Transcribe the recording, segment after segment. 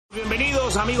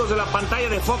Bienvenidos amigos de la pantalla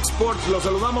de Fox Sports, los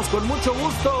saludamos con mucho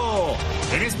gusto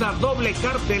en esta doble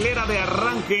cartelera de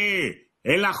arranque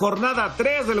en la jornada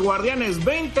 3 del Guardianes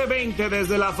 2020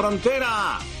 desde la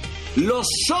frontera. Los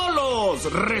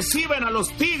Xolos reciben a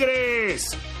los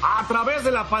Tigres a través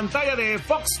de la pantalla de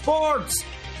Fox Sports.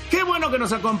 ¡Qué bueno que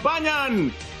nos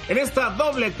acompañan en esta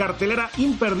doble cartelera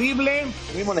imperdible!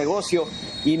 El mismo negocio,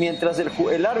 y mientras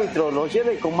el árbitro los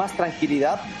lleve con más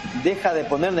tranquilidad, deja de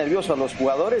poner nerviosos a los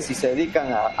jugadores y se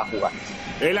dedican a jugar.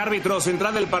 El árbitro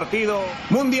central del partido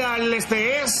mundial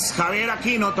es Javier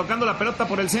Aquino, tocando la pelota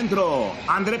por el centro.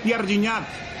 André Pierre Gignac,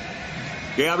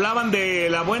 que hablaban de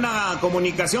la buena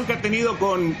comunicación que ha tenido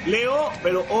con Leo,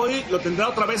 pero hoy lo tendrá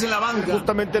otra vez en la banca.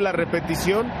 Justamente la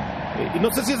repetición. Y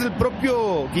no sé si es el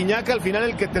propio Gignac al final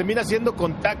el que termina haciendo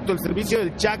contacto, el servicio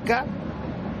del Chaca.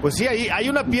 Pues sí, ahí hay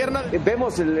una pierna.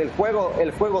 Vemos el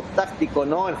juego táctico,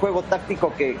 ¿no? El juego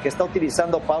táctico que está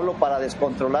utilizando Pablo para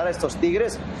descontrolar a estos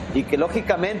Tigres, y que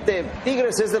lógicamente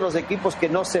Tigres es de los equipos que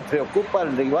no se preocupa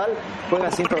el rival,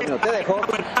 juegan sin problema. Te dejo.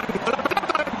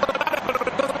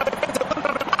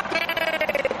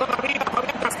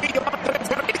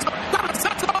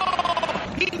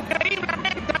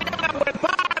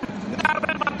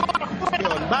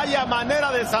 Vaya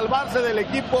manera de salvarse del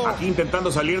equipo. Aquí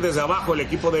intentando salir desde abajo el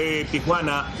equipo de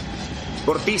Tijuana.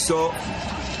 Cortizo.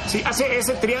 Sí, hace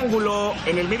ese triángulo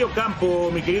en el medio campo,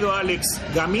 mi querido Alex.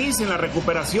 Gamis en la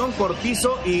recuperación,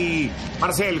 Cortizo y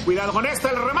Marcel. Cuidado con esta,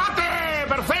 el remate.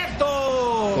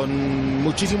 ¡Perfecto! Con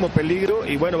muchísimo peligro,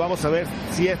 y bueno, vamos a ver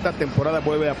si esta temporada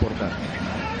vuelve a aportar.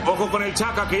 Ojo con el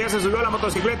Chaca, que ya se subió a la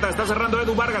motocicleta. Está cerrando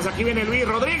Edu Vargas. Aquí viene Luis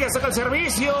Rodríguez. Saca el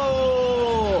servicio.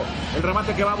 El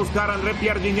remate que va a buscar André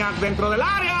Pierre Gignac dentro del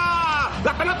área.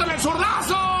 La pelota en el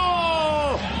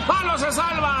zurdazo. ¡Palos se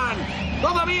salvan!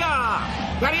 Todavía.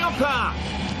 Carioca.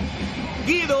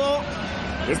 Guido.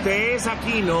 Es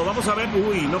Aquino. Vamos a ver.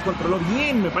 Uy, no controló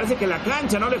bien. Me parece que la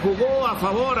cancha no le jugó a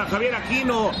favor a Javier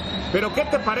Aquino. Pero ¿qué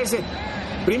te parece?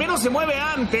 Primero se mueve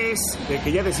antes de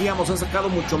que, ya decíamos, ha sacado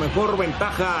mucho mejor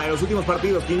ventaja en los últimos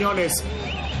partidos. Quiñones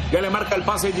ya le marca el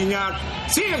pase Gignac.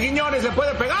 Sigue Quiñones, le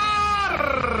puede pegar.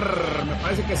 Me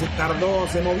parece que se tardó,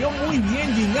 se movió muy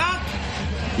bien Gignac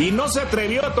y no se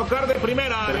atrevió a tocar de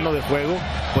primera. El terreno de juego,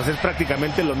 pues es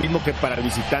prácticamente lo mismo que para el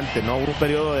visitante, ¿no? Un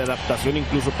periodo de adaptación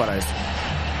incluso para eso.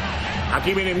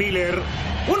 Aquí viene Miller.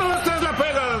 1, 2, 3, la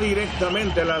pega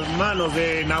directamente a las manos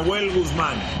de Nahuel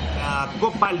Guzmán. La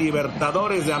Copa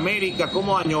Libertadores de América,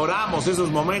 cómo añoramos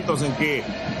esos momentos en que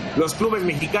los clubes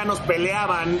mexicanos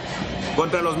peleaban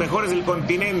contra los mejores del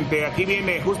continente. Aquí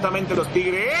viene justamente los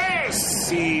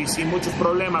Tigres y sin muchos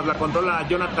problemas la controla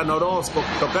Jonathan Orozco,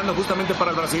 tocando justamente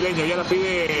para el brasileño. Ya la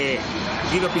pide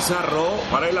Guido Pizarro,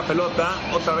 para él la pelota,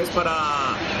 otra vez para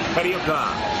Carioca.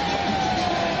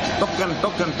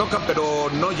 Tocan, pero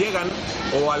no llegan,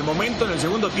 o al momento en el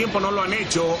segundo tiempo no lo han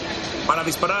hecho para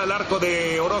disparar al arco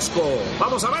de Orozco.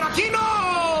 Vamos a ver, Aquino.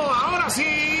 Ahora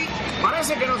sí,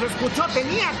 parece que nos escuchó,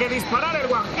 tenía que disparar,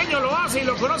 el oaxaqueño lo hace y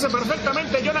lo conoce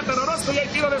perfectamente Jonathan Orozco, y hay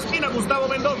tiro de esquina, Gustavo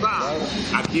Mendoza.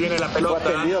 Aquí viene la pelota.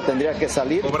 Tendría que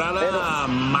salir. Cobrada,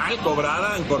 mal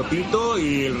cobrada, en cortito,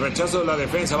 y el rechazo de la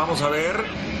defensa. Vamos a ver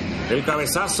el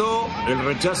cabezazo, el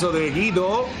rechazo de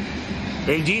Guido,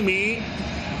 el Jimmy.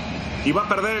 Y va a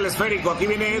perder el esférico. Aquí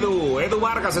viene Edu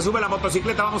Vargas, se sube a la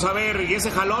motocicleta. Vamos a ver, y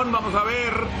ese jalón, vamos a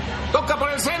ver. Toca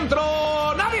por el centro.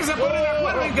 Nadie se pone de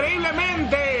acuerdo,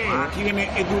 increíblemente. Aquí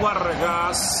viene Edu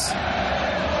Vargas,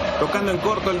 tocando en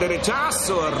corto el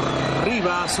derechazo.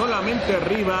 Arriba, solamente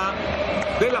arriba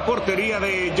de la portería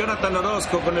de Jonathan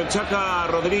Orozco con el Chaca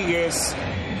Rodríguez.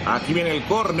 Aquí viene el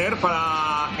córner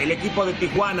para el equipo de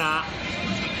Tijuana.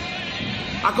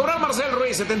 A cobrar Marcel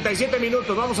Ruiz, 77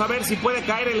 minutos. Vamos a ver si puede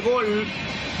caer el gol.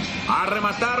 A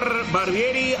rematar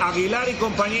Barbieri, Aguilar y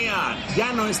compañía.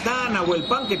 Ya no está Nahuel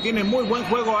Pan, que tiene muy buen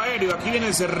juego aéreo. Aquí viene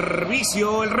el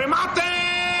servicio, el remate.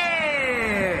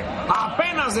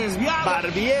 Apenas desviado.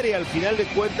 Barbieri, al final de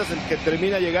cuentas, el que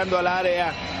termina llegando al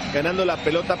área, ganando la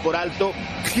pelota por alto.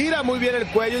 Gira muy bien el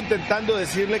cuello intentando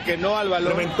decirle que no al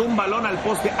balón. Reventó un balón al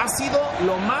poste. Ha sido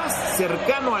lo más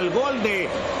cercano al gol de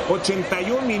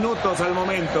 81 minutos al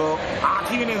momento.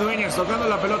 Aquí viene Dueñas tocando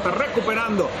la pelota,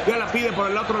 recuperando. Ya la pide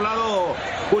por el otro lado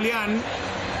Julián.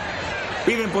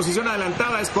 Pide en posición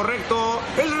adelantada, es correcto.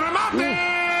 ¡El remate!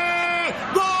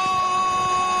 ¡Gol!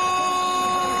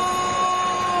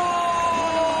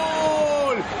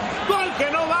 ¡Gol que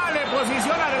no vale!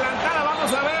 Posición adelantada.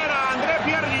 Vamos a ver a André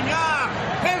Pierre Gignac.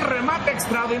 El remate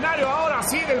extraordinario ahora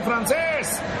sí del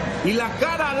francés. Y la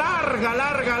cara larga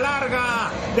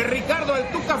de Ricardo El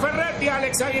Tuca Ferretti,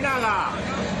 Alex Aguinaga.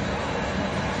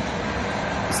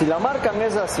 Si la marcan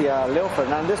es hacia Leo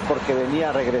Fernández porque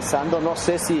venía regresando. No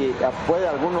sé si puede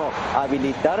alguno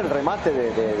habilitar el remate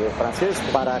de Francés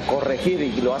para corregir,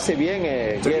 y lo hace bien.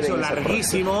 Se hizo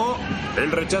larguísimo.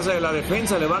 El rechazo de la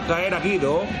defensa, le va a caer a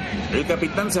Guido. El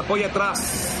capitán se apoya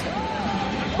atrás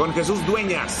con Jesús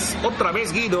Dueñas. Otra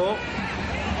vez Guido.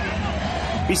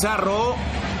 Pizarro.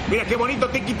 Mira qué bonito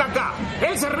tiki-taka.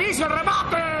 El servicio, el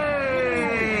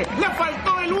remate. Le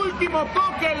faltó el último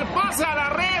toque, el pase a la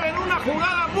red en una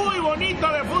jugada muy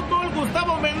bonita de fútbol.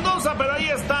 Gustavo Mendoza, pero ahí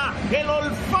está el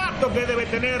olfato que debe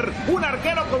tener un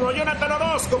arquero como Jonathan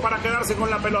Orozco para quedarse con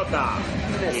la pelota.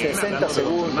 Tiene 60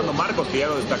 segundos. Fernando Marcos, que ya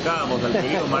lo destacábamos, al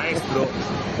querido maestro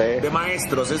de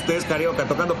maestros. Este es Carioca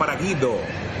tocando para Guido.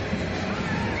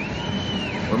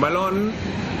 Un balón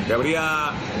que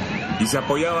habría y se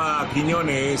apoyaba a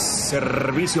Quiñones.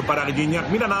 Servicio para Gignac.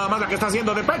 Mira nada más la que está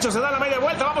haciendo de pecho. Se da la media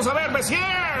vuelta. Vamos a ver, Messier.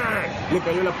 Le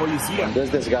cayó la policía. Cuando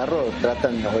es desgarro,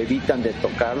 tratan o evitan de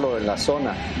tocarlo en la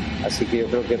zona. Así que yo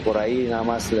creo que por ahí nada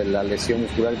más la lesión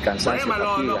muscular, el cansancio. Buen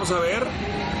balón, vamos a ver.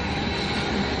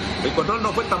 El control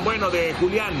no fue tan bueno de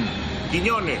Julián.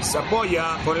 Quiñones se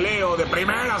apoya con Leo de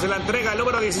primera. Se la entrega el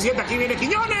número 17. Aquí viene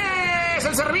Quiñones.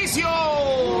 El servicio.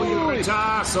 Y el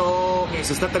rechazo.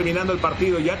 Se está terminando el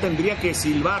partido. Ya tendría que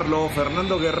silbarlo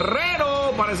Fernando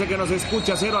Guerrero. Parece que nos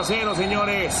escucha. 0-0,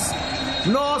 señores.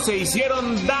 No se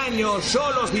hicieron daño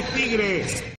Xolos ni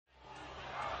Tigres.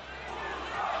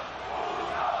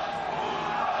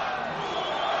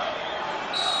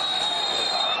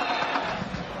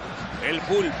 El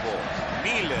Pulpo.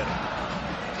 Miller.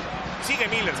 Sigue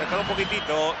Miller, se quedó un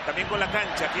poquitito, también con la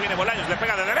cancha. Aquí viene Bolaños, le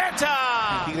pega de derecha.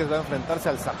 El Tigres va a enfrentarse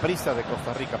al Saprissa de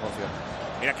Costa Rica, por cierto.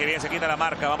 Mira que bien se quita la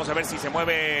marca. Vamos a ver si se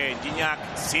mueve Gignac.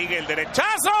 Sigue el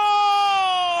derechazo.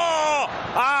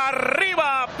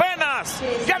 Arriba apenas.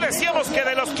 Ya decíamos que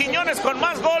de los Quiñones con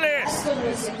más goles.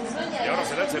 Y ahora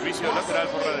será el servicio lateral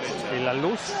por la derecha. Y la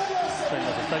luz se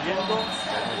nos está yendo.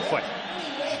 Fue.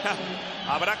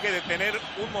 Habrá que detener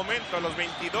un momento a los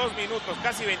 22 minutos,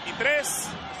 casi 23.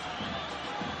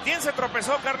 ¿Quién se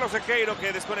tropezó? Carlos Sequeiro,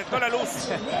 que desconectó la luz.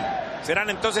 Serán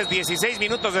entonces 16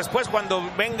 minutos después cuando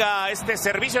venga este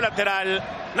servicio lateral.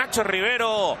 Nacho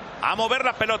Rivero a mover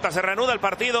la pelota. Se reanuda el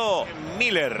partido.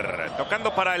 Miller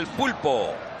tocando para el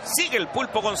Pulpo. Sigue el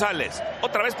Pulpo González.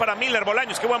 Otra vez para Miller.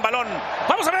 Bolaños, qué buen balón.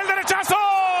 ¡Vamos a ver el derechazo!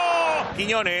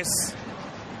 Quiñones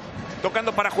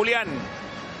tocando para Julián.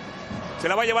 Se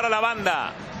la va a llevar a la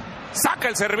banda. Saca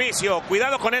el servicio.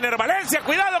 Cuidado con Ener Valencia.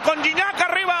 Cuidado con Gignac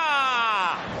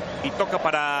arriba. Y toca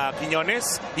para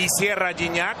Quiñones. Y cierra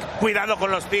Gignac. Cuidado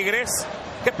con los Tigres.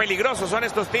 Qué peligrosos son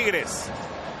estos Tigres.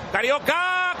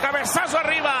 Carioca. Cabezazo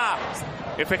arriba.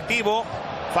 Efectivo.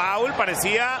 Foul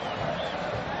parecía.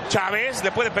 Chávez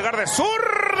le puede pegar de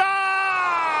zurda.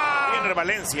 Ener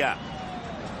Valencia.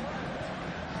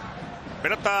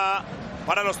 Pelota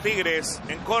para los Tigres,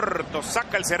 en corto,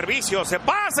 saca el servicio, se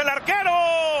pasa el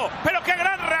arquero, pero qué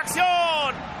gran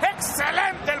reacción,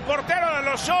 excelente el portero de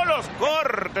los Xolos,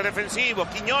 corte defensivo,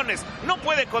 Quiñones, no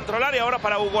puede controlar y ahora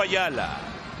para Hugo Ayala,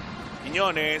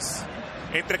 Quiñones,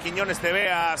 entre Quiñones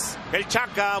Teveas, el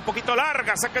Chaca, un poquito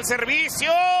larga, saca el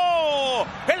servicio,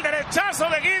 el derechazo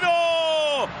de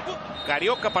Guido,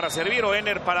 Carioca para servir o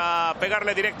Ener para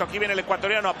pegarle directo, aquí viene el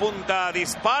ecuatoriano, apunta,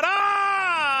 dispara.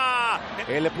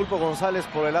 El Pulpo González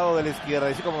por el lado de la izquierda.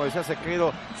 Y así como decía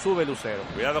Sequeiro, sube Lucero.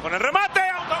 Cuidado con el remate.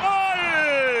 ¡Autogol!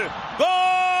 ¡Gol!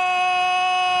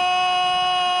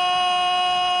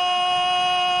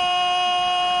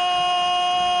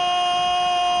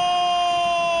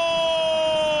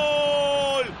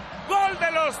 ¡Gol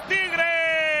de los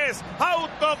Tigres!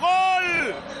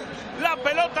 ¡Autogol! La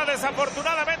pelota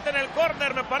desafortunadamente en el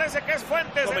córner. Me parece que es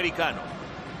Fuentes. Americano.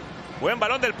 Buen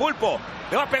balón del Pulpo.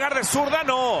 ¿Le va a pegar de zurda?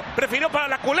 No. Prefirió para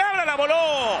la culebra, la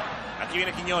voló. Aquí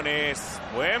viene Quiñones.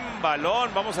 Buen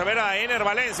balón. Vamos a ver a Ener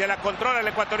Valencia. La controla el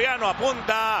ecuatoriano.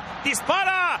 Apunta.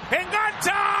 Dispara.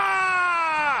 Engancha.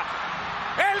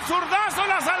 El zurdazo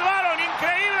la salvaron.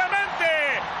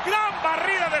 Increíblemente. Gran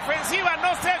barrida defensiva.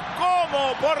 No sé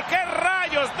cómo. ¿Por qué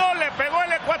rayos no le pegó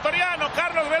el ecuatoriano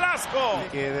Carlos Velasco?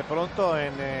 Que de pronto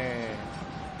en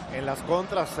las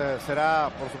contras será,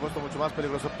 por supuesto, mucho más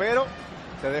peligroso. Pero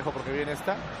te dejo porque viene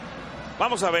esta.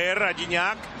 Vamos a ver a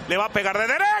Gignac. Le va a pegar de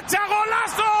derecha.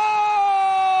 ¡Golazo!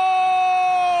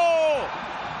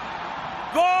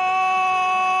 ¡Gol!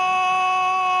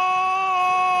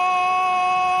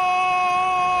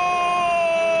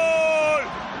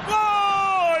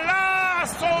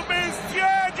 ¡Golazo!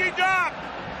 Monsieur Gignac.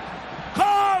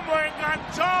 ¿Cómo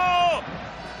enganchó?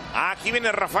 Aquí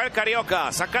viene Rafael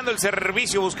Carioca. Sacando el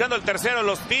servicio. Buscando el tercero.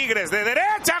 Los Tigres. De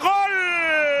derecha.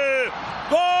 ¡Gol!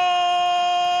 ¡Gol!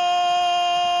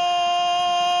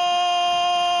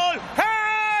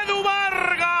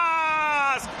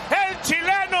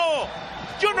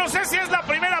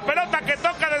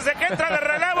 entra de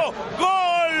relevo.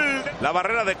 ¡Gol! La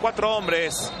barrera de 4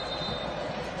 hombres.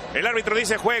 El árbitro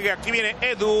dice juegue. Aquí viene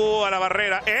Edu a la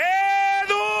barrera.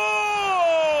 ¡Edu!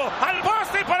 ¡Al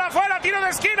poste y para afuera! ¡Tiro de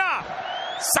esquina!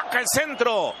 Saca el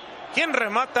centro. ¿Quién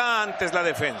remata antes la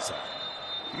defensa?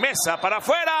 Mesa para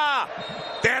afuera.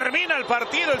 Termina el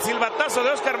partido. El silbatazo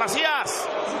de Oscar Macías.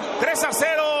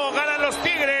 3-0. Ganan los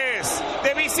Tigres.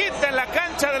 De visita en la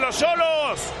cancha de los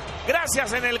Xolos.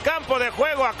 Gracias en el campo de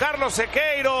juego a Carlos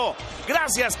Sequeiro.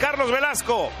 Gracias, Carlos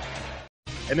Velasco.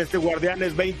 En este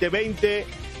Guardianes 2020,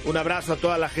 un abrazo a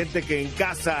toda la gente que en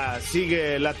casa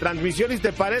sigue la transmisión. ¿Y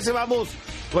te parece? Vamos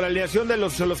con la alineación de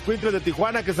los Cuitres de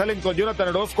Tijuana que salen con Jonathan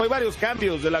Orozco. Hay varios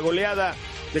cambios de la goleada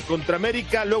de contra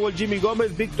América. Luego el Jimmy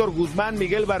Gómez, Víctor Guzmán,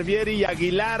 Miguel Barbieri y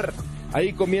Aguilar.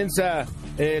 Ahí comienza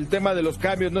el tema de los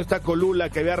cambios. No está Colula,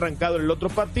 que había arrancado en el otro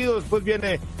partido. Después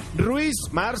viene Ruiz,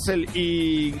 Marcel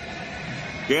y...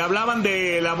 Que hablaban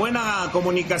de la buena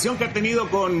comunicación que ha tenido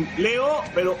con Leo,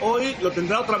 pero hoy lo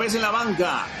tendrá otra vez en la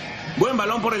banca. Buen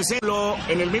balón por el centro,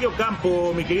 en el medio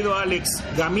campo, mi querido Alex.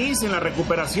 Gamis en la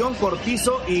recuperación,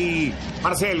 Cortizo y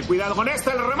Marcel. Cuidado con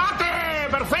esta, el remate.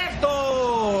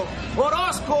 ¡Perfecto!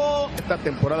 Orozco. Esta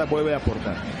temporada vuelve a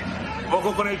aportar.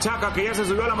 Ojo con el Chaca, que ya se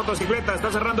subió a la motocicleta. Está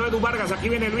cerrando Edu Vargas. Aquí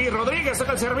viene Luis Rodríguez,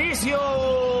 saca el servicio.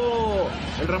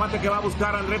 El remate que va a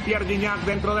buscar André Pierre Gignac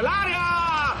dentro del área.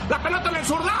 La pelota en el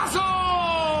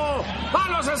zurdazo.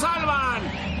 Palos se salvan.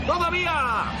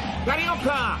 Todavía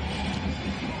Carioca.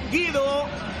 Guido.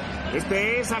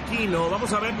 Este es Aquino.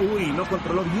 Vamos a ver. Uy, no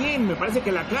controló bien. Me parece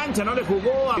que la cancha no le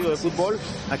jugó. De fútbol.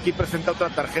 Aquí presenta otra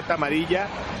tarjeta amarilla.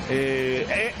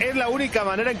 Es la única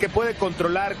manera en que puede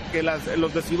controlar que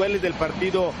los decibeles del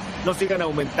partido no sigan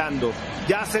aumentando.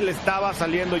 Ya se le estaba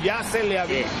saliendo, ya se le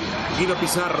había... Guido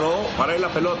Pizarro, para él la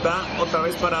pelota, otra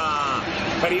vez para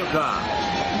Carioca.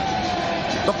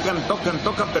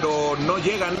 Tocan, pero no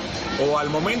llegan, o al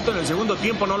momento en el segundo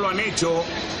tiempo no lo han hecho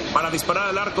para disparar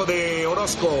al arco de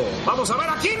Orozco. Vamos a ver,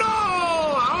 Aquino.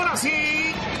 Ahora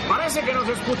sí, parece que nos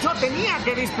escuchó, tenía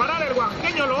que disparar, el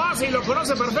oaxaqueño lo hace y lo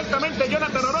conoce perfectamente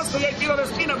Jonathan Orozco, y hay tiro de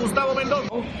esquina Gustavo Mendoza.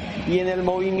 Y en el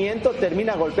movimiento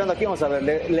termina golpeando, aquí vamos a ver,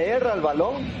 le erra el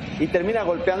balón y termina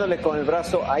golpeándole con el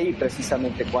brazo ahí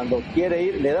precisamente, cuando quiere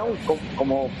ir, le da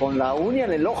como con la uña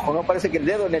en el ojo, ¿no? Parece que el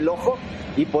dedo en el ojo,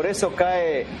 y por eso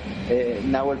cae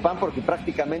Nahuel Pan, porque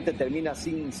prácticamente termina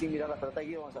sin mirar la pelota.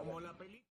 Aquí vamos a ver.